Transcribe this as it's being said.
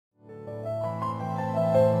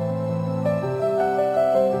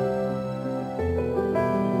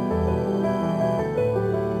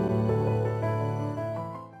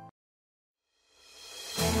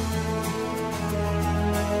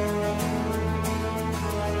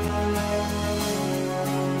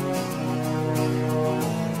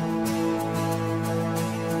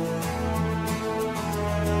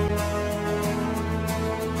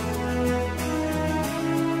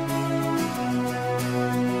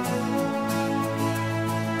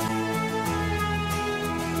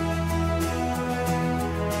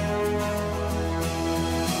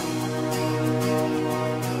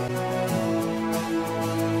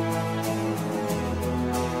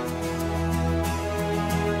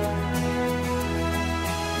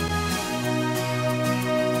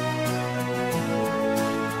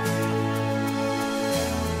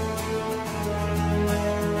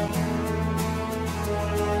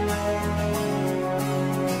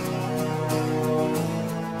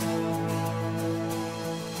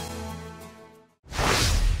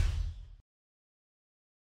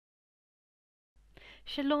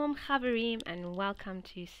Shalom Chaverim and welcome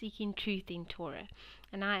to Seeking Truth in Torah.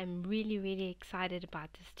 And I am really excited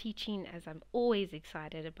about this teaching, as I'm always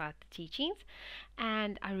excited about the teachings.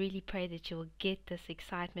 And I really pray that you will get this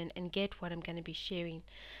excitement and get what I'm going to be sharing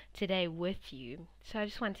today with you. So I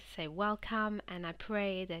just want to say welcome, and I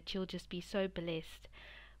pray that you'll just be so blessed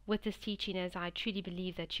with this teaching, as I truly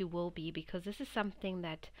believe that you will be, because this is something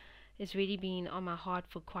that has really been on my heart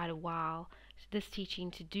for quite a while, this teaching,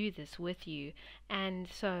 to do this with you. And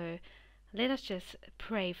so let us just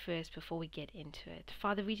pray first before we get into it.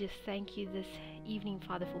 Father, we just thank you this evening,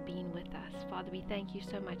 Father, for being with us. Father, we thank you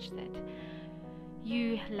so much that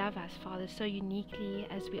you love us, Father, so uniquely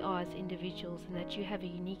as we are as individuals, and that you have a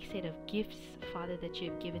unique set of gifts, Father, that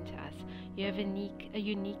you have given to us. You have a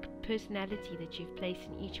unique personality that you've placed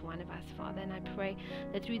in each one of us, Father, and I pray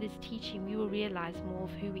that through this teaching we will realize more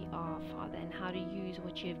of who we are, Father, and how to use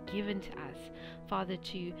what you have given to us, Father,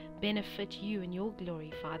 to benefit you and your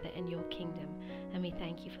glory, Father, and your kingdom. And we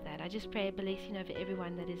thank you for that. I just pray a blessing over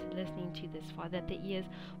everyone that is listening to this, Father, that their ears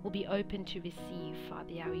will be open to receive,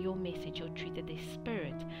 Father, your message, your truth, that their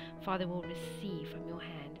spirit, Father, will receive from your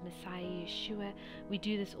hand. Messiah Yeshua, we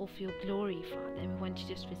do this all for your glory, Father, and we want to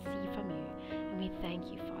just receive from you. And we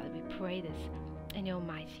thank you, Father. We pray this in your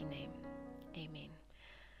mighty name. Amen.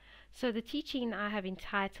 So the teaching, I have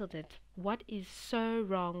entitled it, What is so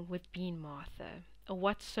wrong with being Martha? Or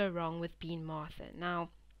what's so wrong with being Martha? Now,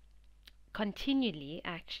 continually,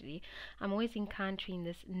 actually, I'm always encountering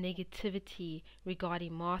this negativity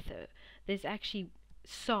regarding Martha. There's actually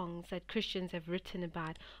songs that Christians have written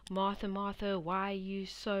about Martha, Martha, why are you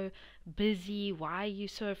so busy? Why are you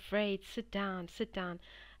so afraid? Sit down, sit down.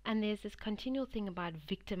 And there's this continual thing about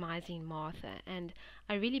victimizing Martha, and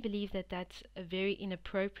I really believe that that's a very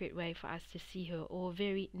inappropriate way for us to see her, or a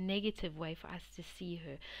very negative way for us to see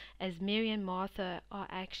her, as Mary and Martha are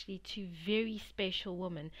actually two very special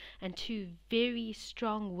women and two very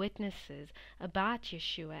strong witnesses about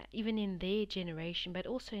Yeshua, even in their generation, but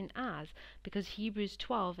also in ours, because Hebrews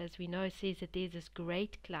 12, as we know, says that there's this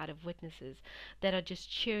great cloud of witnesses that are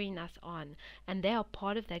just cheering us on, and they are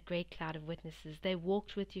part of that great cloud of witnesses. They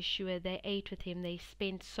walked with Yeshua, they ate with him, they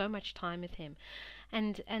spent so much time with him.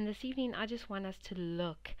 And this evening I just want us to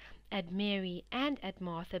look at Mary and at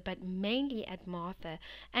Martha, but mainly at Martha,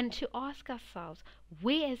 and to ask ourselves,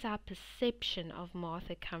 where has our perception of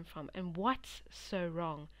Martha come from, and what's so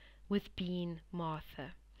wrong with being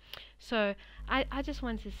Martha? So I just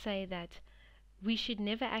want to say that we should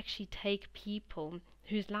never actually take people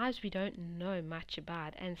whose lives we don't know much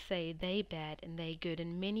about and say they bad and they good.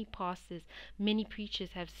 And many pastors, many preachers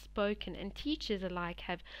have spoken, and teachers alike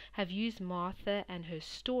have used Martha and her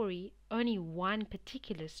story, only one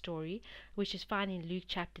particular story, which is found in Luke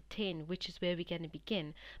chapter 10, which is where we're going to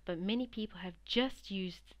begin. But many people have just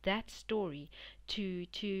used that story to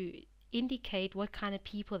indicate what kind of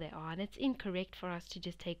people they are, and it's incorrect for us to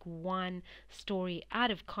just take one story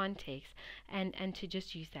out of context and to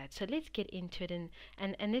just use that. So let's get into it,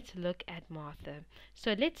 and let's look at Martha.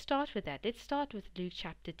 So let's start with that. Let's start with Luke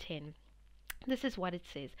chapter 10. This is what it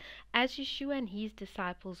says. As Yeshua and his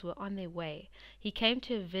disciples were on their way, he came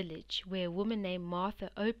to a village where a woman named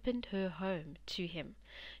Martha opened her home to him.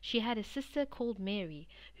 She had a sister called Mary,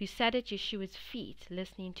 who sat at Yeshua's feet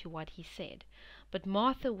listening to what he said. But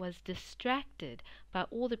Martha was distracted by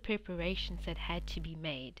all the preparations that had to be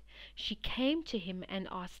made. She came to him and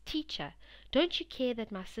asked, Teacher, don't you care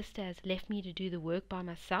that my sister has left me to do the work by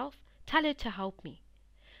myself? Tell her to help me.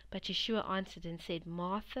 But Yeshua answered and said,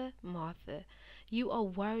 Martha, Martha, you are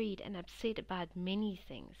worried and upset about many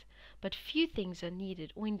things, but few things are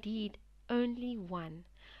needed, or indeed only one.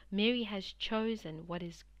 Mary has chosen what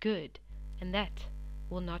is good, and that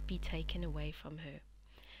will not be taken away from her.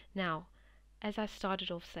 Now, as I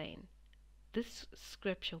started off saying, this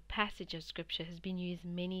passage of scripture has been used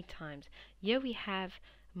many times. Here we have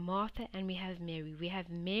Martha and we have Mary. We have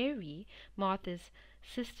Mary, Martha's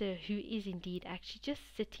sister, who is indeed actually just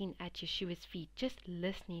sitting at Yeshua's feet, just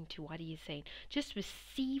listening to what he is saying, just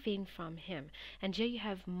receiving from him. And here you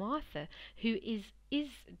have Martha, who is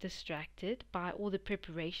distracted by all the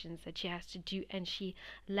preparations that she has to do, and she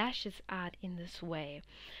lashes out in this way.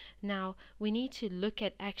 Now, we need to look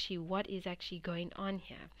at actually what is actually going on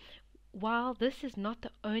here. While this is not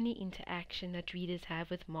the only interaction that readers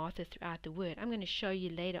have with Martha throughout the word, I'm going to show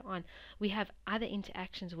you later on, we have other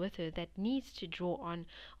interactions with her that needs to draw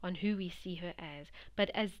on who we see her as.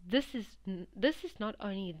 But as this is not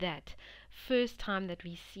only that, first time that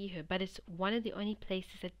we see her, but it's one of the only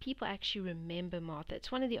places that people actually remember Martha.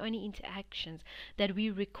 It's one of the only interactions that we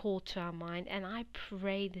recall to our mind. And I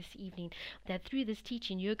pray this evening that through this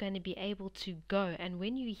teaching you're going to be able to go, and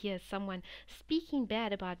when you hear someone speaking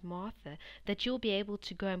bad about Martha, that you'll be able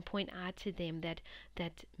to go and point out to them that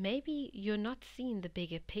maybe you're not seeing the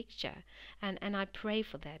bigger picture. And I pray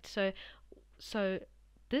for that. So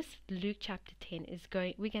this Luke chapter 10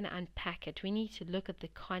 we're going to unpack it. We need to look at the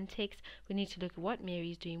context. We need to look at what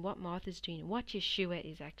Mary's doing, what Martha's doing, what Yeshua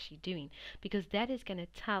is actually doing, because that is going to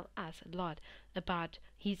tell us a lot about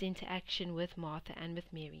his interaction with Martha and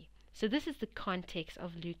with Mary. So this is the context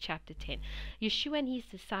of Luke chapter 10. Yeshua and his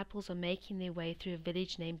disciples are making their way through a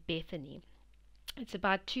village named Bethany. It's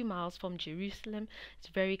about 2 miles from Jerusalem. It's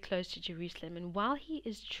very close to Jerusalem. And while he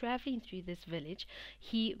is traveling through this village,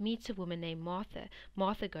 he meets a woman named Martha.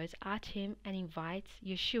 Martha goes out to him and invites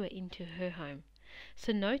Yeshua into her home.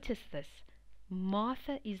 So notice this.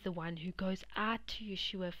 Martha is the one who goes out to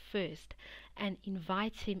Yeshua first and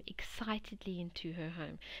invites him excitedly into her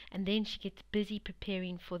home. And then she gets busy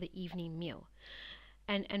preparing for the evening meal.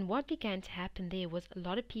 And what began to happen there was a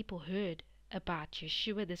lot of people heard about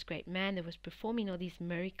Yeshua, this great man that was performing all these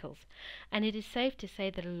miracles. And it is safe to say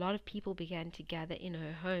that a lot of people began to gather in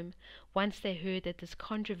her home once they heard that this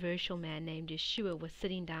controversial man named Yeshua was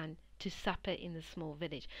sitting down to supper in the small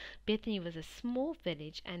village. Bethany was a small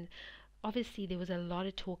village, and obviously there was a lot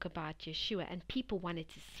of talk about Yeshua, and people wanted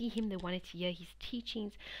to see him. They wanted to hear his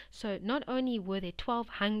teachings. So not only were there 12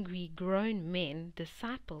 hungry grown men,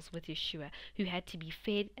 disciples with Yeshua, who had to be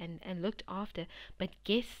fed and looked after, but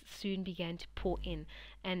guests soon began to pour in.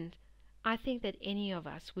 And I think that any of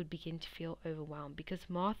us would begin to feel overwhelmed, because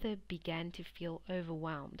Martha began to feel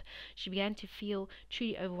overwhelmed. She began to feel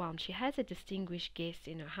truly overwhelmed. She has a distinguished guest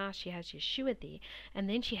in her house. She has Yeshua there, and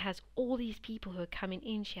then she has all these people who are coming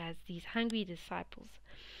in. She has these hungry disciples.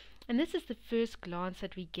 And this is the first glance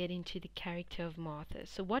that we get into the character of Martha.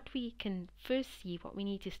 So what we can first see, what we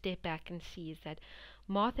need to step back and see, is that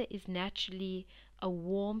Martha is naturally a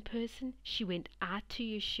warm person. She went out to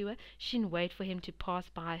Yeshua. She didn't wait for him to pass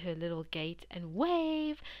by her little gate and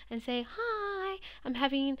wave and say, "Hi, I'm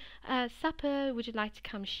having supper. Would you like to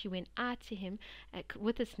come?" She went out to him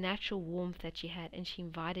with this natural warmth that she had, and she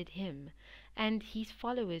invited him and his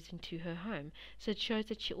followers into her home. So it shows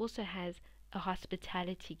that she also has a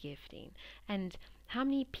hospitality gifting. And how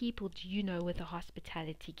many people do you know with a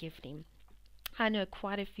hospitality gifting? I know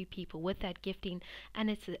quite a few people with that gifting, and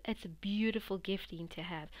it's a beautiful gifting to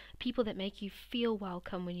have. People that make you feel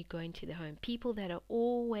welcome when you go into the home. People that are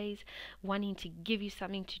always wanting to give you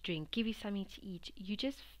something to drink, give you something to eat. You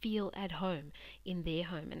just feel at home in their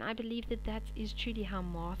home. And I believe that that is truly how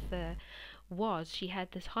Martha was. She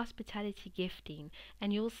had this hospitality gifting,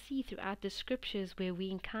 and you'll see throughout the scriptures where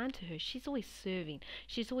we encounter her, she's always serving.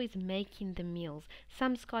 She's always making the meals.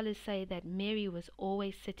 Some scholars say that Mary was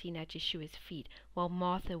always sitting at Yeshua's feet, while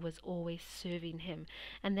Martha was always serving him.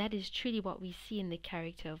 And that is truly what we see in the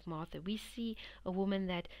character of Martha. We see a woman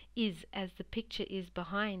that is, as the picture is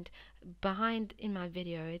behind in my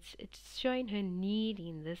video, it's showing her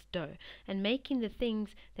kneading this dough and making the things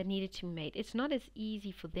that needed to be made. It's not as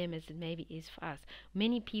easy for them as it maybe is for us.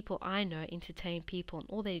 Many people I know entertain people, and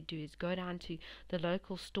all they do is go down to the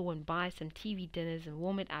local store and buy some TV dinners and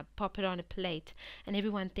warm it up, pop it on a plate, and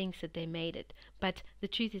everyone thinks that they made it. But the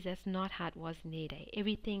truth is, that's not how it was in their day.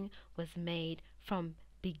 Everything was made from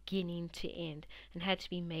beginning to end and had to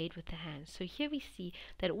be made with the hands. So here we see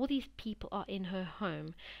that all these people are in her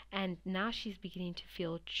home, and now she's beginning to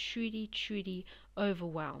feel truly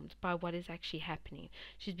overwhelmed by what is actually happening.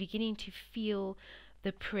 She's beginning to feel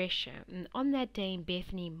the pressure. And on that day in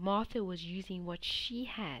Bethany, Martha was using what she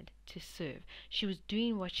had to serve. She was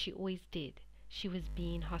doing what she always did. She was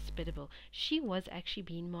being hospitable. She was actually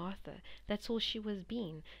being Martha. That's all she was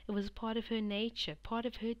being. It was part of her nature, part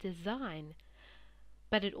of her design.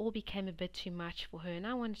 But it all became a bit too much for her. And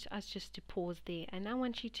I want us just to pause there. And I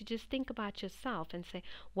want you to just think about yourself and say,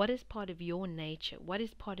 what is part of your nature? What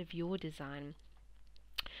is part of your design?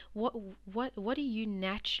 What do you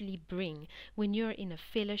naturally bring when you're in a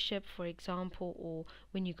fellowship, for example, or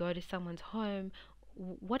when you go to someone's home?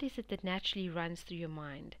 What is it that naturally runs through your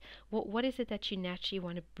mind? What is it that you naturally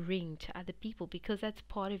want to bring to other people? Because that's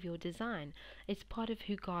part of your design. It's part of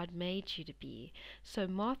who God made you to be. So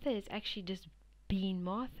Martha is actually just being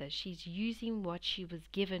Martha. She's using what she was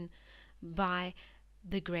given by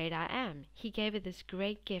the great I am. He gave her this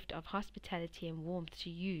great gift of hospitality and warmth to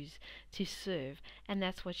use, to serve, and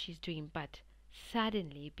that's what she's doing. But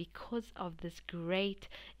suddenly, because of this great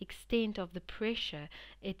extent of the pressure,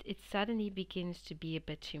 it suddenly begins to be a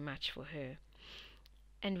bit too much for her.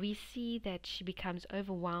 and we see that she becomes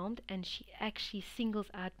overwhelmed, and she actually singles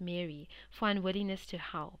out Mary for unwillingness to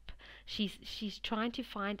help. She's trying to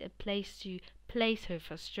find a place to place her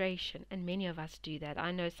frustration, and many of us do that.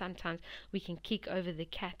 I know sometimes we can kick over the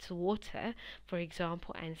cat's water, for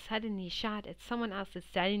example, and suddenly shout at someone else that's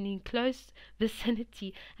standing in close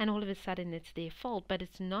vicinity, and all of a sudden it's their fault, but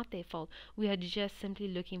it's not their fault. We are just simply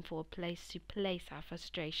looking for a place to place our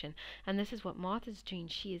frustration, and this is what Martha's doing.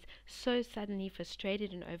 She is so suddenly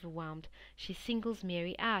frustrated and overwhelmed. She singles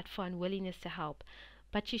Mary out for unwillingness to help.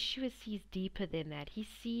 But Yeshua sees deeper than that. He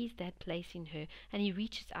sees that place in her, and he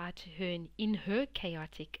reaches out to her in her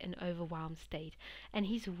chaotic and overwhelmed state. And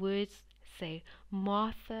his words say,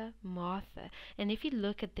 Martha, Martha. And if you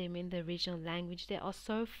look at them in the original language, they are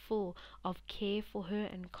so full of care for her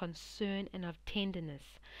and concern and of tenderness.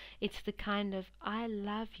 It's the kind of, I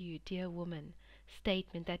love you, dear woman,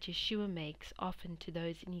 statement that Yeshua makes often to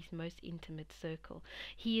those in his most intimate circle.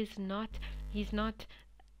 He's not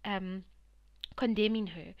condemning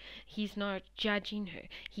her. He's not judging her.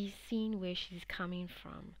 He's seeing where she's coming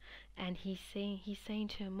from, and he's saying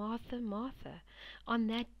to her, Martha, Martha. On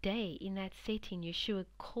that day, in that setting, Yeshua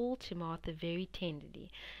called to Martha very tenderly,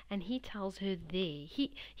 and he tells her there,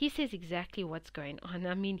 he says exactly what's going on.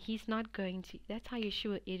 I mean, he's not going to, that's how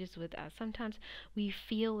Yeshua is with us. Sometimes we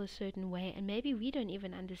feel a certain way, and maybe we don't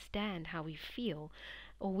even understand how we feel,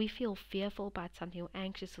 or we feel fearful about something, or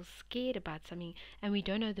anxious or scared about something, and we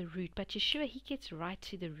don't know the root. But Yeshua, he gets right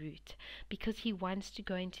to the root, because he wants to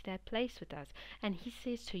go into that place with us. And he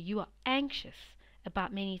says to you, are anxious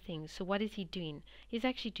about many things. So what is he doing? He's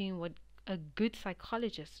actually doing what a good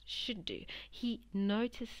psychologist should do. He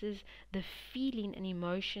notices the feeling and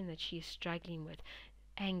emotion that she is struggling with,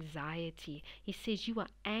 anxiety. He says you are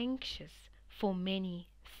anxious for many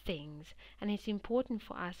things, and it's important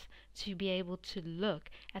for us to be able to look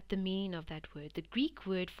at the meaning of that word. The Greek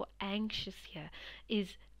word for anxious here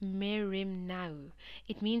is merimnao.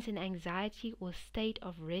 It means an anxiety or state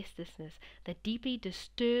of restlessness that deeply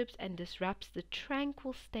disturbs and disrupts the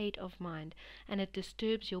tranquil state of mind, and it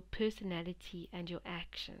disturbs your personality and your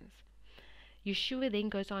actions. Yeshua then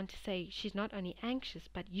goes on to say she's not only anxious,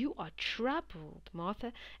 but you are troubled,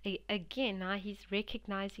 Martha. Again, now he's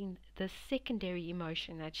recognizing the secondary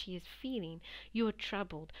emotion that she is feeling. You are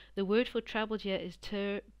troubled. The word for troubled here is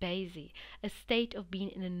terbezi, a state of being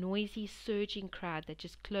in a noisy, surging crowd that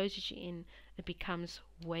just closes you in. It becomes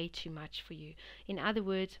way too much for you. In other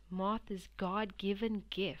words, Martha's God-given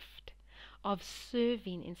gift of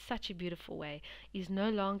serving in such a beautiful way is no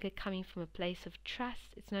longer coming from a place of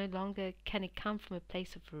trust. It's no longer can it come from a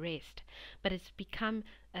place of rest, but it's become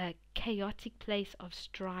a chaotic place of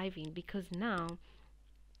striving, because now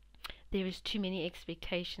there is too many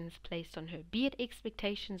expectations placed on her, be it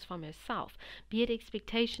expectations from herself, be it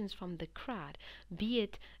expectations from the crowd, be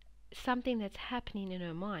it something that's happening in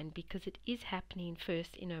her mind, because it is happening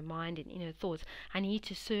first in her mind and in her thoughts. I need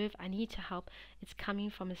to serve, I need to help. It's coming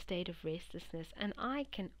from a state of restlessness, and I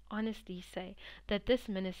can honestly say that this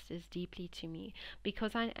ministers deeply to me,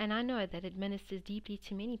 because I know that it ministers deeply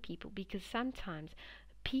to many people, because sometimes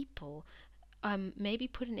people maybe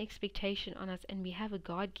put an expectation on us, and we have a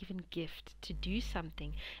God-given gift to do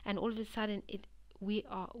something, and all of a sudden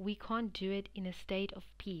we can't do it in a state of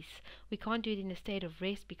peace. We can't do it in a state of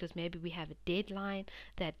rest, because maybe we have a deadline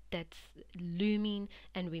that's looming,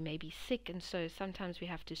 and we may be sick, and so sometimes we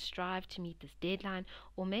have to strive to meet this deadline.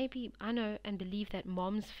 Or maybe, I know and believe that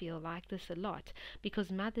moms feel like this a lot,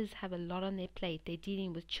 because mothers have a lot on their plate. They're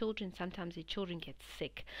dealing with children. Sometimes their children get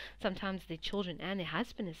sick. Sometimes their children and their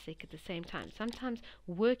husband is sick at the same time. Sometimes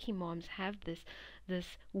working moms have this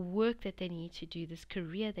work that they need to do, this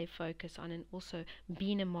career they focus on, and also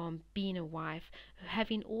being a mom, being a wife,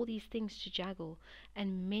 having all these things to juggle.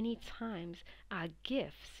 And many times our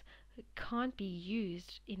gifts can't be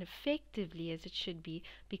used ineffectively as it should be,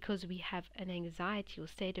 because we have an anxiety or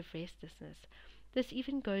state of restlessness. This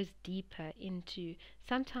even goes deeper into,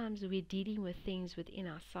 sometimes we're dealing with things within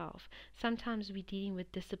ourselves. Sometimes we're dealing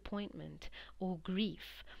with disappointment or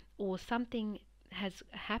grief, or something has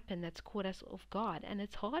happened that's caught us off guard, and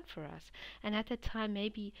it's hard for us. And at that time,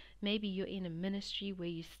 maybe you're in a ministry where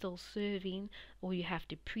you're still serving, or you have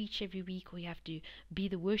to preach every week, or you have to be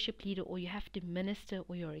the worship leader, or you have to minister,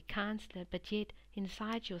 or you're a counselor, but yet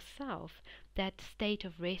inside yourself that state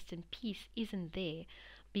of rest and peace isn't there,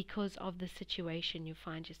 because of the situation you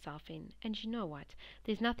find yourself in. And you know what?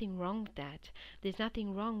 There's nothing wrong with that. There's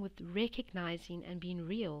nothing wrong with recognizing and being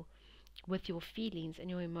real with your feelings and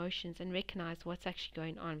your emotions, and recognize what's actually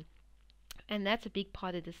going on. And that's a big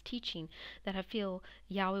part of this teaching that I feel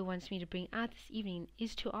Yahweh wants me to bring out this evening,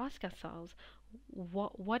 is to ask ourselves,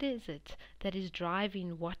 what is it that is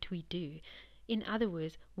driving what we do? In other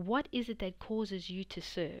words, what is it that causes you to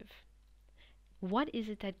serve? What is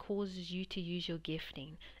it that causes you to use your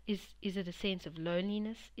gifting? Is it a sense of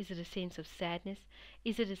loneliness? Is it a sense of sadness?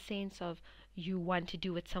 Is it a sense of you want to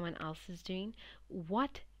do what someone else is doing?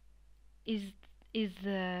 What is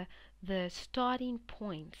the starting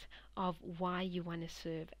point of why you want to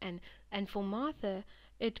serve? And for Martha,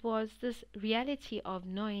 it was this reality of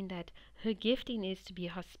knowing that her gifting is to be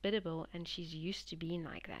hospitable, and she's used to being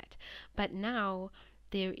like that. But now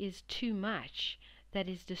there is too much that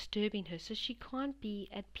is disturbing her, so she can't be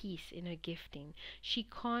at peace in her gifting. She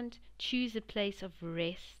can't choose a place of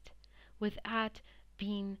rest without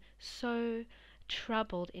being so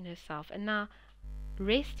troubled in herself. And now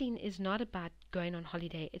resting is not about going on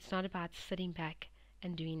holiday. It's not about sitting back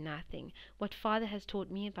and doing nothing. What Father has taught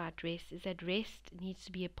me about rest is that rest needs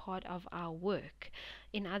to be a part of our work.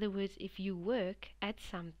 In other words, if you work at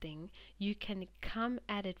something, you can come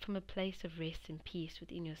at it from a place of rest and peace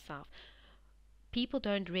within yourself. People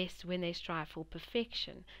don't rest when they strive for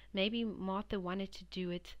perfection. Maybe Martha wanted to do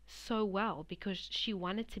it so well because she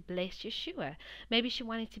wanted to bless Yeshua. Maybe she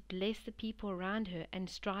wanted to bless the people around her and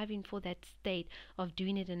striving for that state of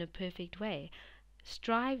doing it in a perfect way.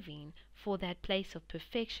 Striving for that place of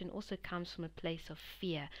perfection also comes from a place of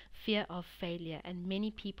fear of failure. And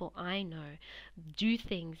many people I know do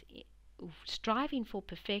things striving for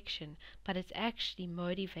perfection, but it's actually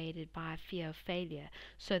motivated by a fear of failure.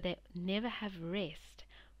 So they never have rest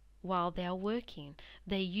while they are working.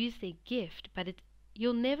 They use their gift, but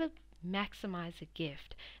you'll never maximize a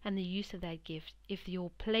gift and the use of that gift if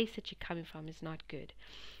your place that you're coming from is not good.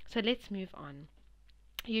 So let's move on.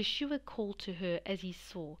 Yeshua called to her as he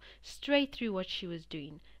saw straight through what she was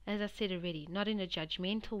doing. As I said already, not in a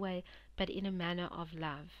judgmental way, but in a manner of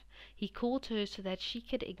love. He called to her so that she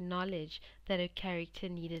could acknowledge that her character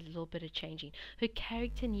needed a little bit of changing. Her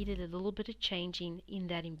character needed a little bit of changing in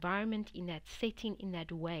that environment, in that setting, in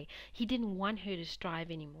that way. He didn't want her to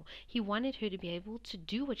strive anymore. He wanted her to be able to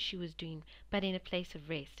do what she was doing, but in a place of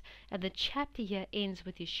rest. And the chapter here ends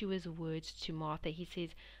with Yeshua's words to Martha. He says,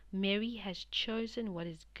 Mary has chosen what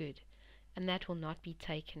is good, and that will not be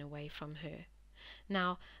taken away from her.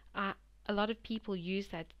 Now, a lot of people use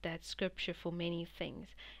that scripture for many things,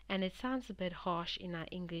 and it sounds a bit harsh in our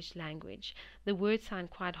English language. The words sound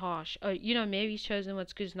quite harsh. Oh, Mary's chosen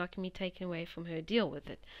what's good is not going to be taken away from her. Deal with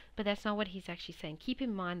it. But that's not what he's actually saying. Keep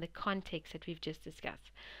in mind the context that we've just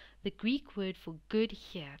discussed. The Greek word for good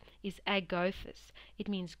here is agothos. It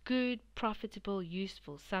means good, profitable,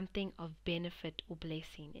 useful, something of benefit or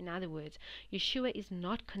blessing. In other words, Yeshua is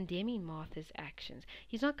not condemning Martha's actions.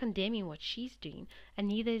 He's not condemning what she's doing, and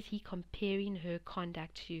neither is he comparing her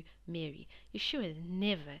conduct to Mary. Yeshua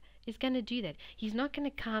never is going to do that. He's not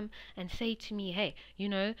going to come and say to me, hey,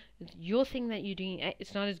 your thing that you're doing,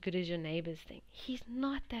 it's not as good as your neighbor's thing. He's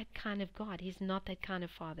not that kind of God. He's not that kind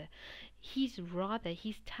of Father. He's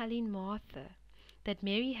telling Martha that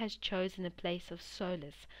Mary has chosen a place of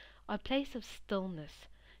solace, a place of stillness.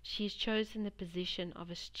 She has chosen the position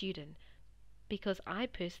of a student, because I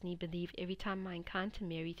personally believe every time I encounter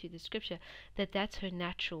Mary through the scripture that that's her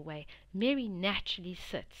natural way. Mary naturally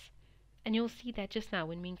sits. And you'll see that just now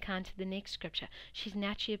when we encounter the next scripture. She's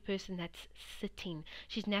naturally a person that's sitting.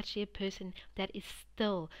 She's naturally a person that is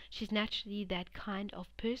still. She's naturally that kind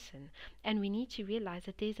of person. And we need to realize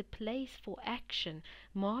that there's a place for action.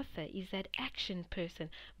 Martha is that action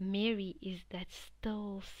person. Mary is that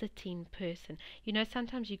still sitting person.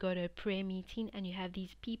 Sometimes you go to a prayer meeting and you have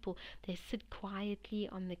these people, they sit quietly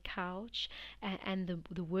on the couch and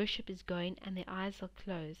the worship is going and their eyes are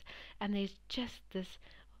closed. And there's just there's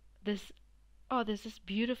this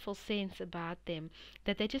beautiful sense about them,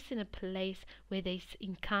 that they're just in a place where they're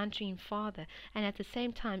encountering Father. And at the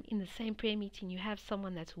same time, in the same prayer meeting, you have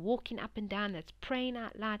someone that's walking up and down, that's praying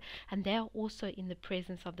out loud, and they're also in the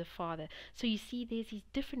presence of the Father. So you see, there's these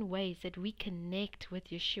different ways that we connect with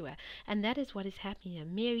Yeshua, and that is what is happening here.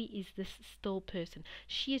 Mary is this still person.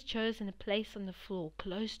 She has chosen a place on the floor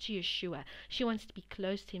close to Yeshua. She wants to be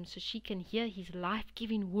close to him so she can hear his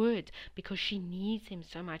life-giving words, because she needs him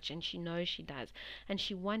so much, and she knows she does. And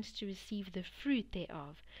she wants to receive the fruit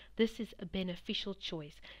thereof. This is a beneficial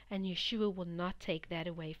choice, and Yeshua will not take that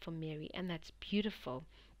away from Mary, and that's beautiful.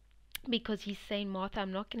 because he's saying, Martha,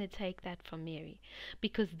 I'm not going to take that from Mary,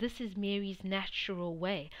 because this is Mary's natural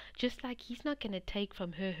way. Just like he's not going to take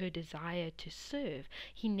from her her desire to serve.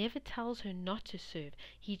 He never tells her not to serve.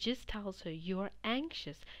 He just tells her, you are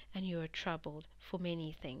anxious and you are troubled for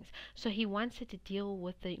many things. So he wants her to deal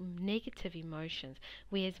with the negative emotions,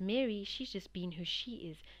 whereas Mary, she's just being who she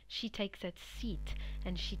is. She takes that seat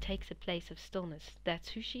and she takes a place of stillness. That's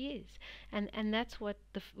who she is. And that's what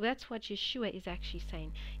Yeshua is actually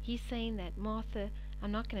saying. He's saying that, Martha,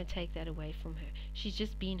 I'm not going to take that away from her. She's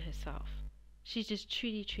just being herself. She's just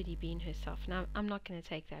truly, truly being herself. Now, I'm not going to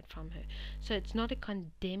take that from her. So it's not a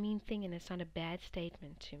condemning thing, and it's not a bad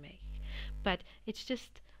statement to make. But it's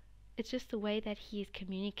just the way that he is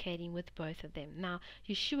communicating with both of them. Now,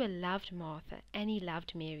 Yeshua loved Martha and he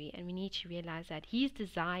loved Mary, and we need to realize that his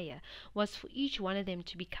desire was for each one of them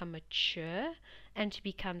to become mature and to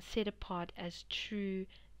become set apart as true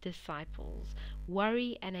disciples.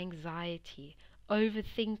 Worry and anxiety,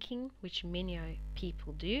 overthinking, which many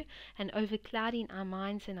people do, and overclouding our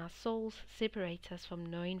minds and our souls separates us from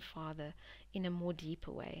knowing Father in a more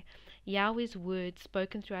deeper way. Yahweh's words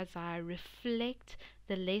spoken through Isaiah reflect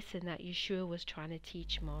the lesson that Yeshua was trying to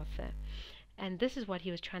teach Martha. And this is what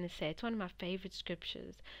he was trying to say. It's one of my favorite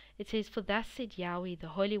scriptures. It says, for thus said Yahweh, the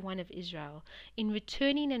Holy One of Israel, in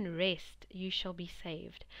returning and rest you shall be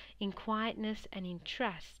saved. In quietness and in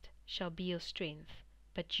trust shall be your strength.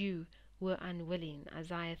 But you were unwilling.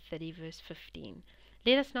 Isaiah 30 verse 15.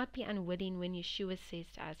 Let us not be unwilling when Yeshua says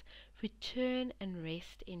to us, return and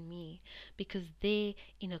rest in me, because there,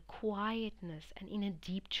 in a quietness and in a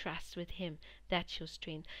deep trust with him, that's your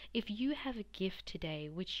strength. If you have a gift today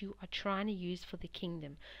which you are trying to use for the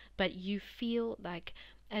kingdom, but you feel like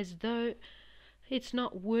as though it's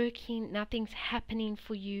not working, nothing's happening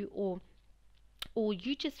for you, or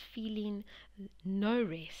you just feeling no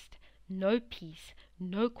rest, no peace,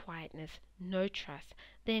 no quietness, no trust,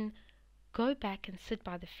 then go back and sit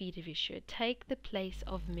by the feet of Yeshua. Take the place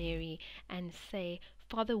of Mary and say,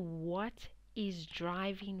 Father, what is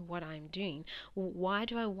driving what I'm doing? Why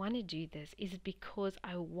do I want to do this? Is it because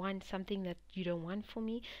I want something that you don't want for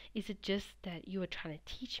me? Is it just that you are trying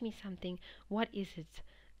to teach me something? What is it?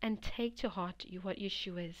 And take to heart what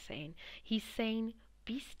Yeshua is saying. He's saying,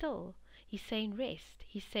 be still. He's saying, rest.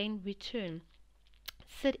 He's saying, return.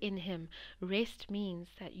 Sit in him. Rest means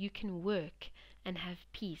that you can work and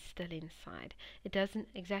have peace still inside. It doesn't,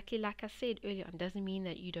 exactly like I said earlier on, doesn't mean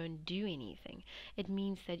that you don't do anything. It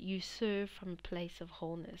means that you serve from a place of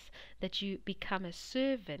wholeness, that you become a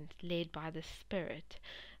servant led by the Spirit.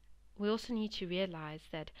 We also need to realize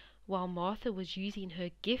that while Martha was using her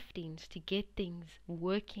giftings to get things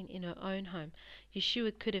working in her own home,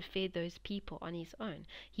 Yeshua could have fed those people on his own.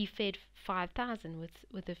 He fed 5,000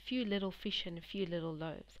 with a few little fish and a few little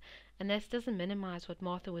loaves. And this doesn't minimize what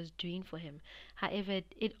Martha was doing for him. However,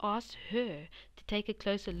 it asked her to take a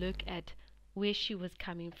closer look at where she was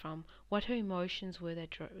coming from, what her emotions were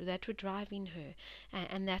that were driving her,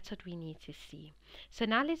 and that's what we need to see. So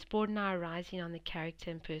now let's broaden our horizon on the character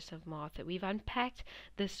and person of Martha. We've unpacked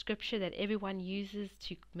the scripture that everyone uses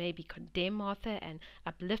to maybe condemn Martha and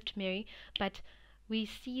uplift Mary, but we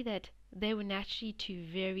see that they were naturally two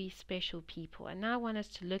very special people. And now I want us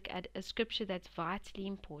to look at a scripture that's vitally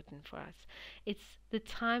important for us. It's the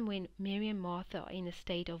time when Mary and Martha are in a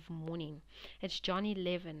state of mourning. It's John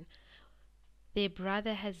 11. Their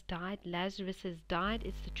brother has died. Lazarus has died.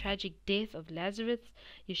 It's the tragic death of Lazarus.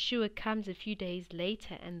 Yeshua comes a few days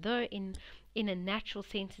later, and though in a natural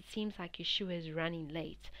sense it seems like Yeshua is running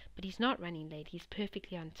late, but he's not running late. He's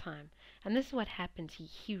perfectly on time. And this is what happens.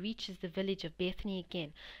 He reaches the village of Bethany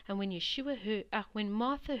again. And when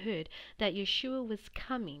Martha heard that Yeshua was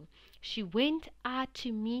coming, she went out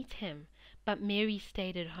to meet him, but Mary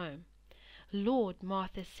stayed at home. Lord,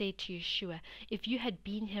 Martha said to Yeshua, if you had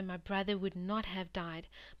been here, my brother would not have died.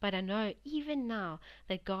 But I know even now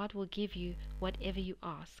that God will give you whatever you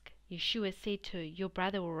ask. Yeshua said to her, your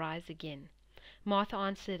brother will rise again. Martha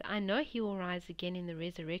answered, I know he will rise again in the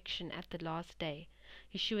resurrection at the last day.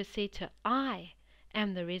 Yeshua said to her, I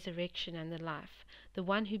am the resurrection and the life. The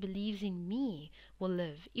one who believes in me will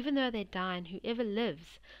live, even though they die, and whoever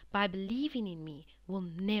lives by believing in me will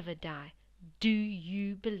never die. Do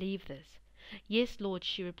you believe this? Yes, Lord,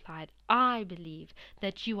 she replied, I believe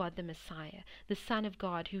that you are the Messiah, the Son of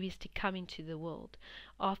God who is to come into the world.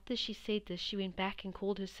 After she said this, she went back and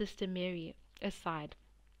called her sister Mary aside.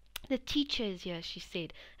 The teacher is here, she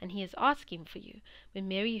said, and he is asking for you. When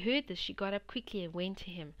Mary heard this, she got up quickly and went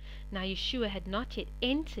to him. Now Yeshua had not yet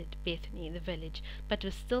entered Bethany, the village, but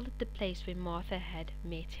was still at the place where Martha had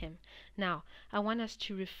met him. Now, I want us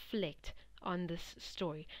to reflect on this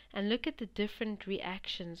story and look at the different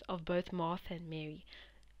reactions of both Martha and Mary.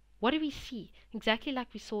 What do we see? Exactly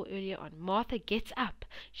like we saw earlier on. Martha gets up.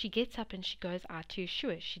 She gets up and she goes out to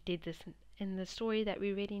Yeshua. She did this in the story that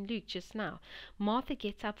we read in Luke just now. Martha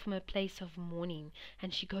gets up from a place of mourning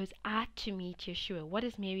and she goes out to meet Yeshua. What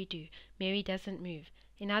does Mary do? Mary doesn't move.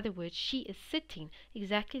 In other words, she is sitting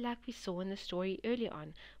exactly like we saw in the story earlier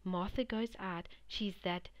on. Martha goes out. She's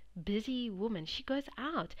that busy woman. She goes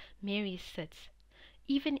out. Mary sits.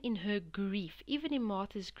 Even in her grief, even in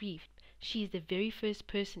Martha's grief, she is the very first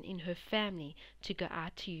person in her family to go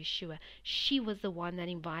out to Yeshua. She was the one that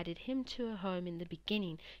invited him to her home in the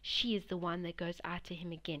beginning. She is the one that goes out to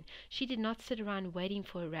him again. She did not sit around waiting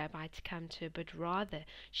for a rabbi to come to her, but rather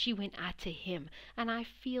she went out to him. And I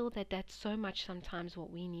feel that that's so much sometimes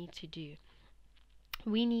what we need to do.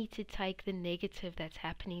 We need to take the negative that's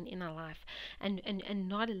happening in our life and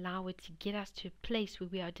not allow it to get us to a place where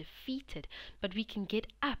we are defeated, but we can get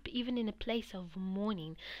up even in a place of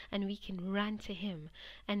mourning and we can run to him.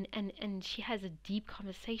 And she has a deep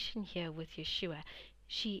conversation here with Yeshua.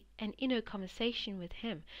 And in her conversation with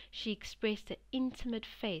him, she expressed an intimate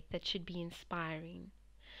faith that should be inspiring.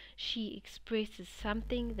 She expresses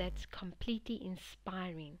something that's completely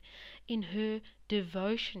inspiring. In her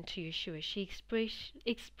devotion to Yeshua, she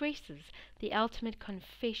expresses the ultimate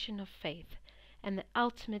confession of faith and the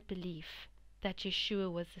ultimate belief that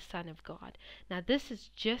Yeshua was the Son of God. Now, this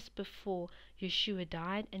is just before Yeshua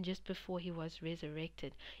died and just before he was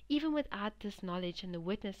resurrected. Even without this knowledge and the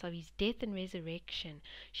witness of his death and resurrection,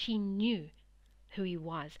 she knew who he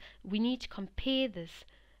was. We need to compare this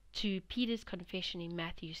to Peter's confession in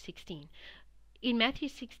Matthew 16. In Matthew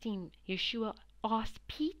 16, Yeshua asked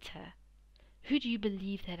Peter, "Who do you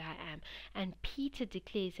believe that I am?" And Peter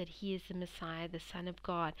declares that he is the Messiah, the Son of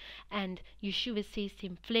God. And Yeshua says to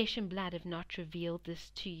him, "Flesh and blood have not revealed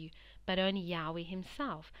this to you, but only Yahweh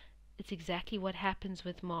himself." It's exactly what happens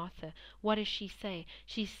with Martha. What does she say?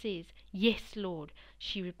 She says, "Yes, Lord."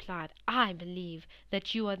 She replied, "I believe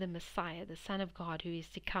that you are the Messiah, the Son of God who is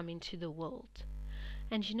to come into the world."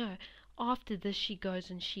 And after this she goes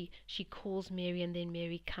and she calls Mary, and then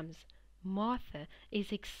Mary comes. Martha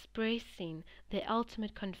is expressing the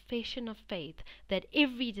ultimate confession of faith that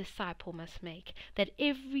every disciple must make, that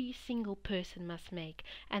every single person must make.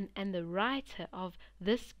 And the writer of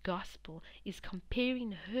this gospel is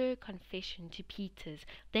comparing her confession to Peter's.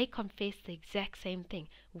 They confess the exact same thing.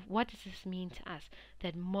 What does this mean to us?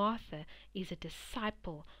 That Martha is a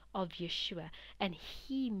disciple of Yeshua, and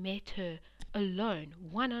he met her alone,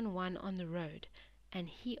 one-on-one on the road, and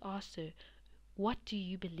he asked her, "What do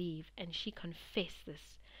you believe?" And she confessed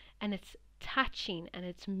this, and it's touching and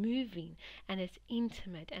it's moving and it's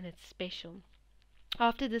intimate and it's special.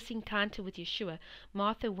 After this encounter with Yeshua,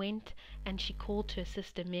 Martha went and she called to her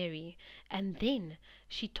sister Mary, and then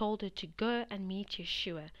she told her to go and meet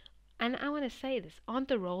Yeshua. And I want to say this, aren't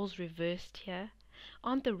the roles reversed here?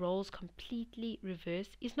 Aren't the roles completely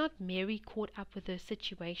reversed? Is not Mary caught up with her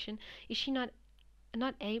situation? Is she not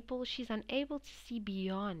able? She's unable to see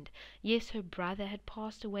beyond. Yes, her brother had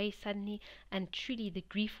passed away suddenly, and truly the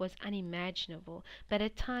grief was unimaginable. But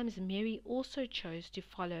at times Mary also chose to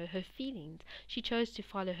follow her feelings. She chose to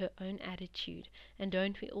follow her own attitude. And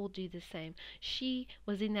don't we all do the same? She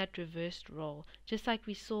was in that reversed role. Just like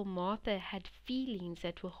we saw Martha had feelings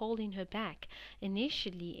that were holding her back.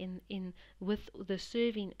 Initially in with the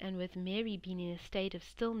serving and with Mary being in a state of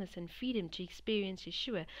stillness and freedom to experience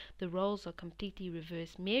Yeshua, the roles are completely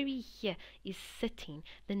reversed. Mary here is sitting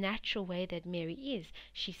the natural way that Mary is.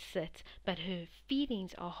 She sits, but her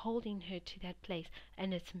feelings are holding her to that place.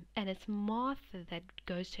 And it's Martha that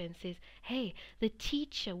goes to her and says, "Hey, the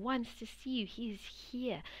teacher wants to see you. He is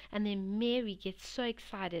here." And then Mary gets so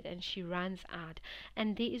excited and she runs out.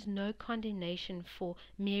 And there is no condemnation for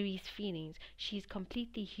Mary's feelings. She's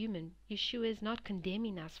completely human. Yeshua is not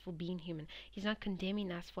condemning us for being human. He's not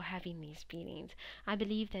condemning us for having these feelings. I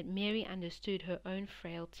believe that Mary understood her own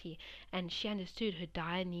frailty, and she understood her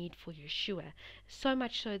dire need for Yeshua. So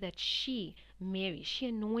much so that Mary, she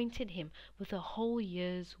anointed him with a whole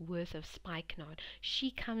year's worth of spikenard.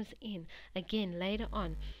 She comes in again later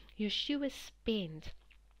on. Yeshua spent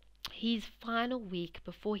his final week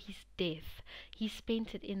before his death. He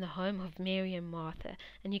spent it in the home of Mary and Martha,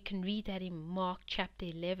 and you can read that in Mark chapter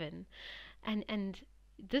 11. And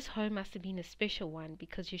this home must have been a special one,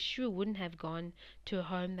 because Yeshua wouldn't have gone to a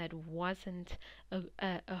home that wasn't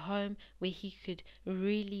a home where he could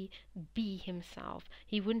really be himself.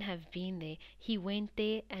 He wouldn't have been there. He went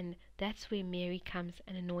there, and that's where Mary comes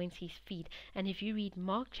and anoints his feet. And if you read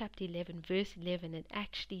Mark chapter 11 verse 11, it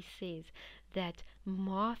actually says that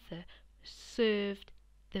Martha served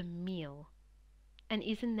the meal. And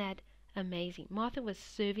isn't that amazing? Martha was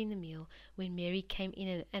serving the meal when Mary came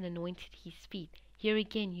in and anointed his feet. Here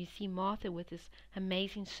again, you see Martha with this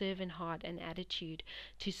amazing servant heart and attitude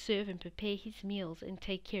to serve and prepare his meals and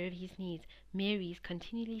take care of his needs. Mary is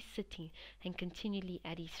continually sitting and continually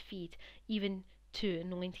at his feet, even to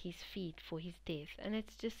anoint his feet for his death. And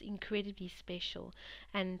it's just incredibly special.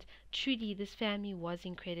 And truly, this family was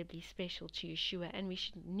incredibly special to Yeshua, and we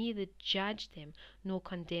should neither judge them nor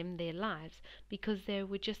condemn their lives, because they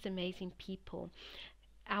were just amazing people.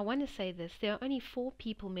 I want to say this. There are only 4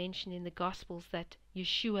 people mentioned in the Gospels that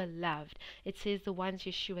Yeshua loved. It says the ones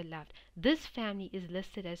Yeshua loved. This family is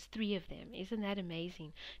listed as 3 of them. Isn't that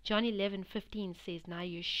amazing? John 11:15 says, now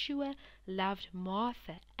Yeshua loved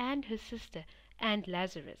Martha and her sister and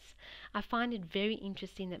Lazarus. I find it very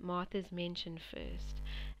interesting that Martha is mentioned first.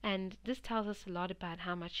 And this tells us a lot about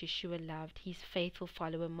how much Yeshua loved his faithful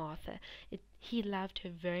follower Martha. He loved her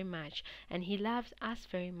very much, and he loves us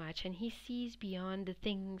very much, and he sees beyond the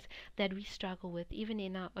things that we struggle with, even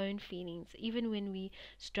in our own feelings, even when we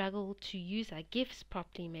struggle to use our gifts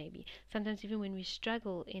properly, maybe. Sometimes even when we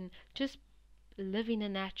struggle in just living a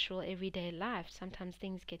natural everyday life, sometimes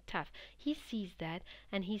things get tough. He sees that,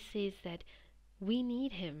 and he says that we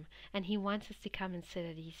need him, and he wants us to come and sit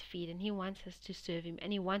at his feet, and he wants us to serve him,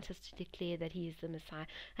 and he wants us to declare that he is the Messiah,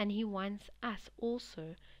 and he wants us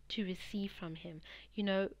also to receive from him. You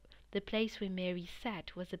know, the place where Mary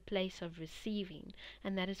sat was a place of receiving,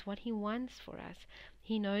 and that is what he wants for us.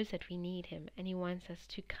 He knows that we need him, and he wants us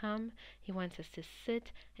to come, he wants us to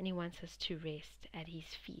sit, and he wants us to rest at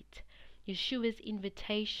his feet. Yeshua's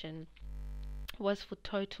invitation was for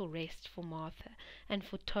total rest for Martha and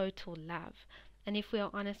for total love. And if we are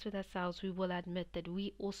honest with ourselves, we will admit that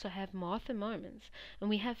we also have Martha moments, and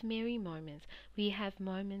we have Mary moments. We have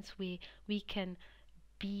moments where we can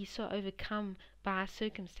be so overcome by our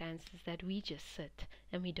circumstances that we just sit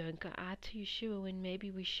and we don't go out to Yeshua when maybe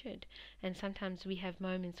we should. And sometimes we have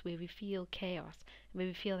moments where we feel chaos, where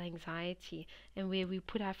we feel anxiety, and where we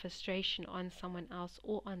put our frustration on someone else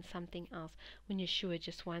or on something else, when Yeshua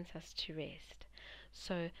just wants us to rest.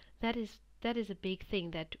 So that is a big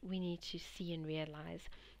thing that we need to see and realize.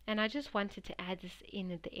 And I just wanted to add this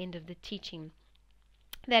in at the end of the teaching,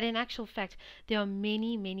 that in actual fact there are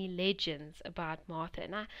many, many legends about Martha.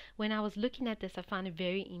 And when I was looking at this, I found it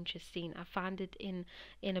very interesting. I found it in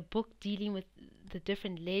a book dealing with the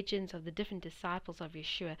different legends of the different disciples of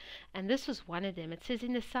Yeshua, and this was one of them. It says,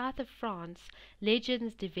 in the south of France,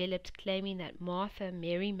 legends developed claiming that Martha,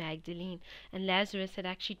 Mary Magdalene, and Lazarus had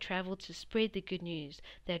actually traveled to spread the good news.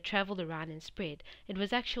 They had traveled around and spread. It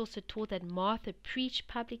was actually also taught that Martha preached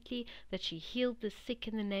publicly, that she healed the sick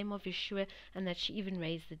in the name of Yeshua, and that she even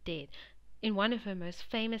raised the dead. In one of her most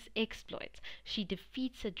famous exploits, she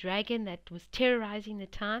defeats a dragon that was terrorizing the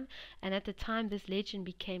town, and at the time this legend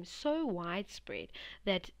became so widespread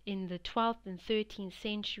that in the 12th and 13th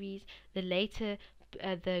centuries,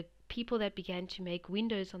 the people that began to make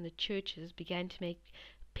windows on the churches began to make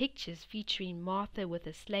pictures featuring Martha with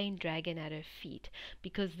a slain dragon at her feet,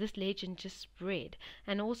 because this legend just spread.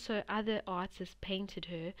 And also other artists painted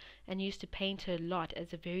her and used to paint her a lot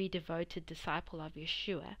as a very devoted disciple of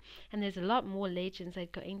Yeshua. And there's a lot more legends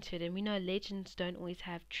that go into it, and we know legends don't always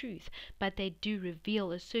have truth, but they do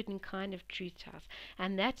reveal a certain kind of truth to us.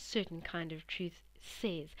 And that certain kind of truth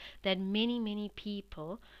says that many, many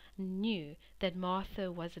people knew that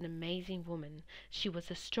Martha was an amazing woman. She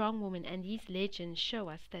was a strong woman, and these legends show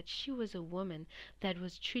us that she was a woman that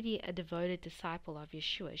was truly a devoted disciple of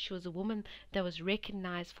Yeshua. She was a woman that was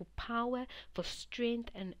recognized for power, for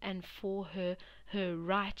strength, and for her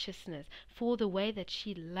righteousness, for the way that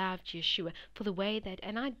she loved Yeshua, for the way that,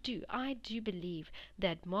 and I do believe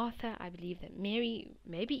that Martha, I believe that Mary,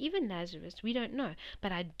 maybe even Lazarus, we don't know,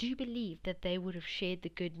 but I do believe that they would have shared the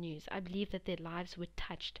good news. I believe that their lives were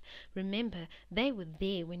touched. Remember, they were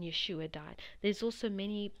there when Yeshua died. There's also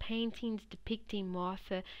many paintings depicting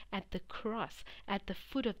Martha at the cross, at the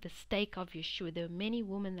foot of the stake of Yeshua. There were many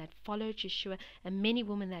women that followed Yeshua, and many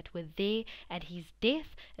women that were there at his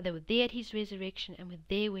death, and they were there at his resurrection, and were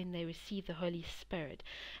there when they received the Holy Spirit.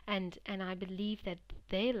 And I believe that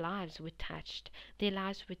their lives were touched. Their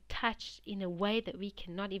lives were touched in a way that we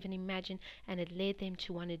cannot even imagine, and it led them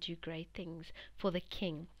to want to do great things for the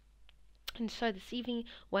King. And so this evening,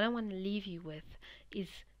 what I want to leave you with is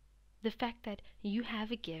The fact that you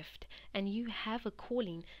have a gift and you have a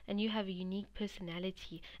calling and you have a unique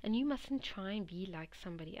personality, and you mustn't try and be like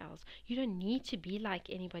somebody else. You don't need to be like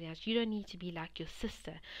anybody else. You don't need to be like your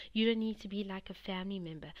sister. You don't need to be like a family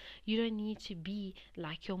member. You don't need to be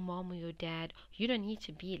like your mom or your dad. You don't need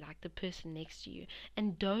to be like the person next to you.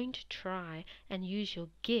 And don't try and use your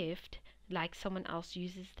gift like someone else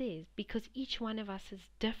uses theirs, because each one of us is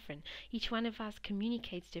different. Each one of us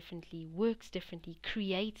communicates differently, works differently,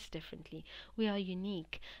 creates differently. We are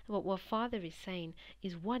unique. What Father is saying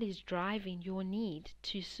is, what is driving your need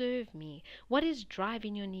to serve me? What is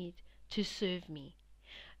driving your need to serve me?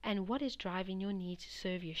 And what is driving your need to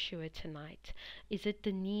serve Yeshua tonight? Is it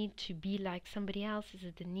the need to be like somebody else? Is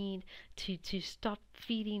it the need to stop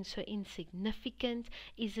feeling so insignificant?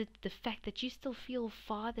 Is it the fact that you still feel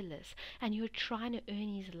fatherless and you're trying to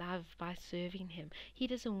earn his love by serving him? He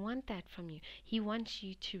doesn't want that from you. He wants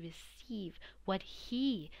you to receive what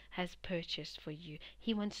he has purchased for you.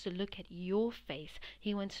 He wants to look at your face.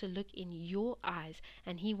 He wants to look in your eyes,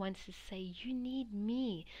 and he wants to say, you need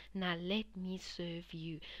me. Now let me serve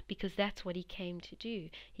you. Because that's what he came to do.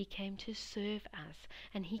 He came to serve us,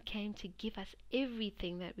 and he came to give us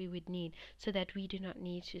everything that we would need, so that we do not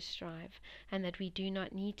need to strive, and that we do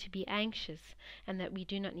not need to be anxious, and that we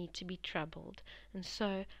do not need to be troubled. And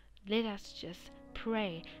so let us just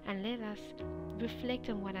pray, and let us reflect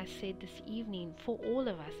on what I said this evening. For all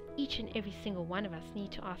of us, each and every single one of us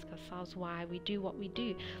need to ask ourselves why we do what we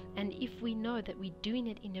do. And if we know that we're doing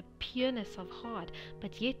it in a pureness of heart,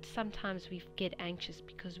 but yet sometimes we get anxious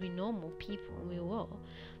because we're normal people, and we will,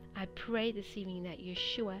 I pray this evening that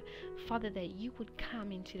Yeshua, Father, that you would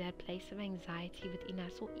come into that place of anxiety within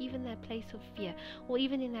us, or even that place of fear, or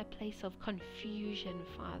even in that place of confusion,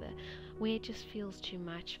 Father, where it just feels too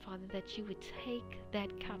much, Father, that you would take that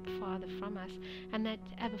cup, Father, from us, and that,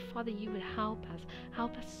 Abba, Father, you would help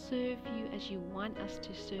us serve you as you want us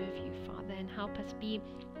to serve you, Father, and help us be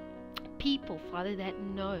people, Father, that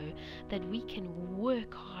know that we can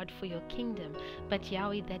work hard for your kingdom, but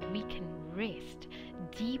Yahweh, that we can rest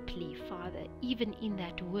deeply, Father, even in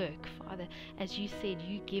that work, Father. As you said,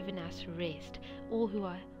 you've given us rest. All who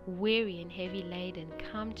are weary and heavy laden,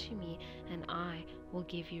 come to me, and I will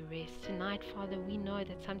give you rest. Tonight, Father, we know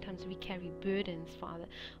that sometimes we carry burdens, Father.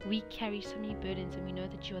 We carry so many burdens, and we know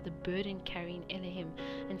that you are the burden carrying Elohim.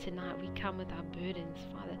 And tonight we come with our burdens,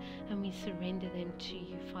 Father, and we surrender them to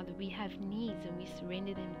you, Father. We have needs, and we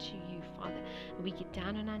surrender them to you, Father. And we get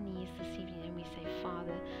down on our knees this evening, and we say,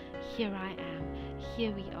 Father, here I am.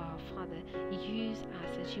 Here we are, Father. Use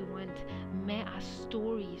us as you want. May our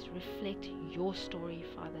stories reflect your story,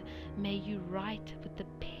 Father. May you write with the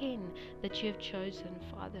pen that you have chosen,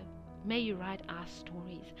 Father. May you write our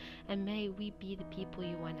stories, and may we be the people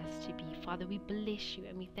you want us to be. Father, we bless you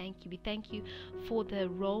and we thank you. We thank you for the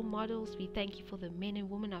role models. We thank you for the men and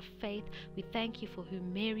women of faith. We thank you for who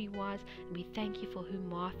Mary was, and we thank you for who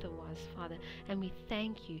Martha was, Father. And we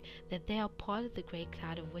thank you that they are part of the great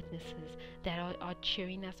cloud of witnesses that are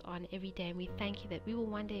cheering us on every day. And we thank you that we will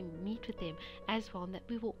one day meet with them as well, and that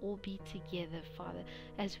we will all be together, Father,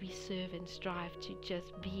 as we serve and strive to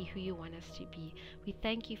just be who you want us to be. We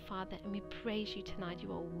thank you, Father, and we praise you tonight.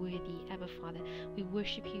 You are worthy, Abba, Father. We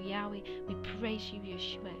worship you, Yahweh. We praise you,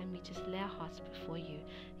 Yeshua, and we just lay our hearts before you.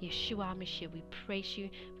 Yeshua Mashiach, we praise you.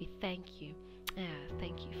 We thank you.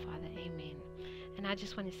 Thank you, Father. Amen. And I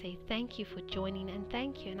just want to say thank you for joining, and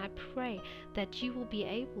thank you. And I pray that you will be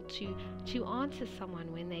able to answer someone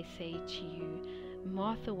when they say to you,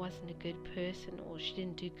 Martha wasn't a good person, or she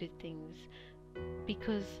didn't do good things,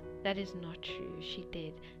 because that is not true. She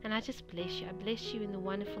did. And I just bless you. I bless you in the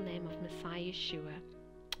wonderful name of Messiah Yeshua.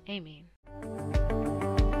 Amen.